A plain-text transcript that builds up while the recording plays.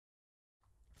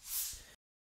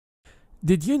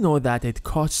Did you know that it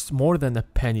costs more than a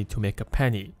penny to make a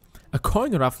penny? A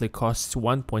coin roughly costs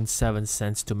 1.7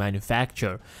 cents to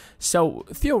manufacture. So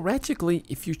theoretically,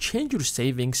 if you change your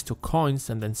savings to coins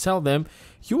and then sell them,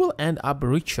 you will end up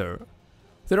richer.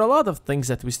 There are a lot of things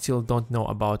that we still don't know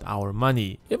about our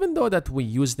money, even though that we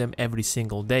use them every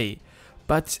single day.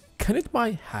 But can it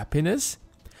buy happiness?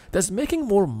 Does making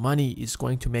more money is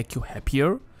going to make you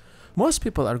happier? Most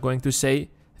people are going to say,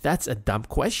 that's a dumb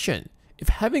question. If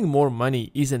having more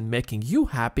money isn't making you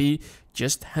happy,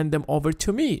 just hand them over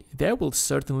to me. They will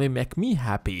certainly make me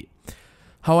happy.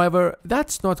 However,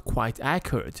 that's not quite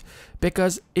accurate,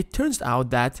 because it turns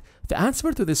out that the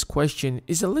answer to this question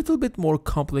is a little bit more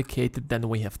complicated than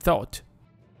we have thought.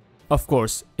 Of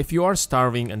course, if you are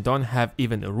starving and don't have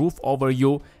even a roof over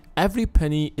you, every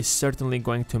penny is certainly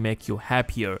going to make you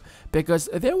happier, because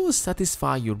they will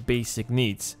satisfy your basic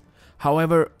needs.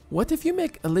 However, what if you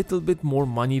make a little bit more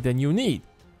money than you need?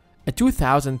 A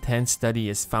 2010 study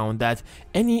has found that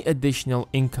any additional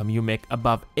income you make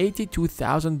above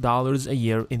 $82,000 a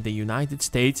year in the United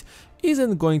States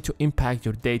isn't going to impact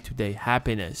your day-to-day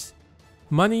happiness.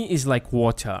 Money is like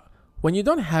water. When you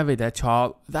don't have it at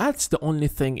all, that's the only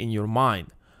thing in your mind.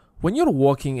 When you're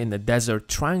walking in the desert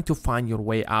trying to find your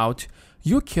way out,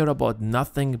 you care about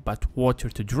nothing but water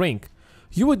to drink.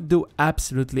 You would do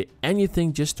absolutely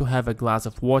anything just to have a glass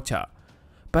of water.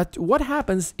 But what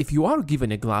happens if you are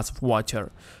given a glass of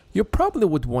water? You probably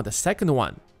would want a second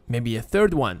one, maybe a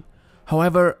third one.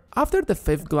 However, after the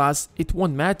fifth glass, it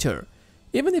won't matter.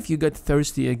 Even if you get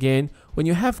thirsty again, when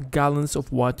you have gallons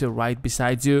of water right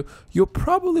beside you, you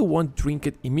probably won't drink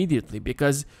it immediately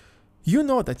because you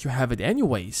know that you have it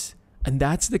anyways. And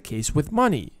that's the case with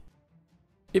money.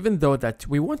 Even though that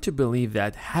we want to believe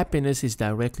that happiness is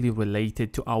directly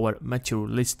related to our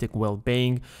materialistic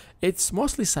well-being, it's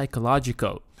mostly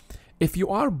psychological. If you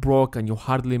are broke and you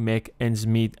hardly make ends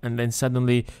meet and then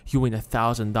suddenly you win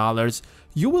 $1,000,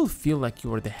 you will feel like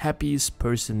you are the happiest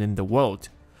person in the world.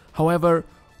 However,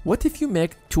 what if you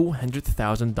make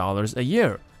 $200,000 a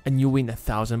year and you win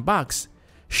 $1,000?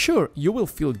 Sure, you will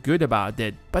feel good about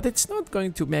it, but it's not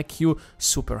going to make you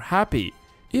super happy.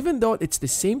 Even though it's the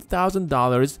same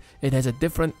 $1,000, it has a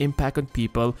different impact on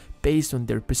people based on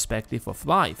their perspective of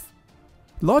life.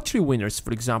 Lottery winners,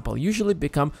 for example, usually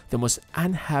become the most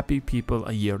unhappy people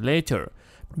a year later,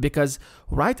 because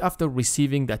right after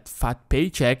receiving that fat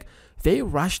paycheck, they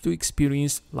rush to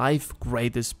experience life's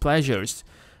greatest pleasures.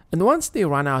 And once they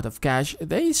run out of cash,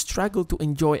 they struggle to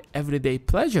enjoy everyday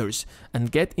pleasures and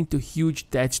get into huge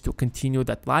debts to continue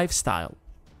that lifestyle.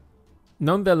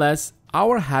 Nonetheless,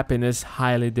 our happiness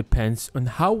highly depends on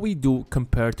how we do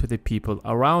compared to the people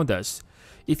around us.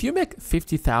 If you make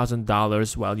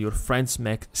 $50,000 while your friends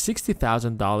make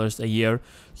 $60,000 a year,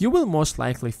 you will most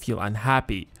likely feel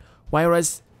unhappy.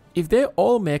 Whereas, if they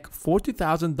all make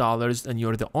 $40,000 and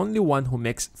you're the only one who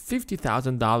makes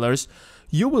 $50,000,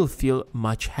 you will feel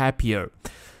much happier.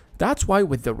 That's why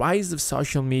with the rise of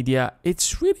social media,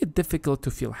 it's really difficult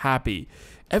to feel happy.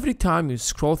 Every time you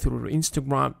scroll through your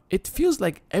Instagram, it feels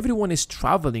like everyone is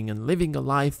traveling and living a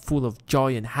life full of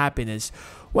joy and happiness,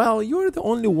 while you're the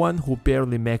only one who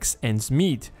barely makes ends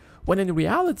meet, when in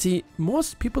reality,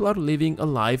 most people are living a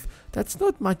life that's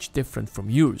not much different from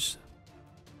yours.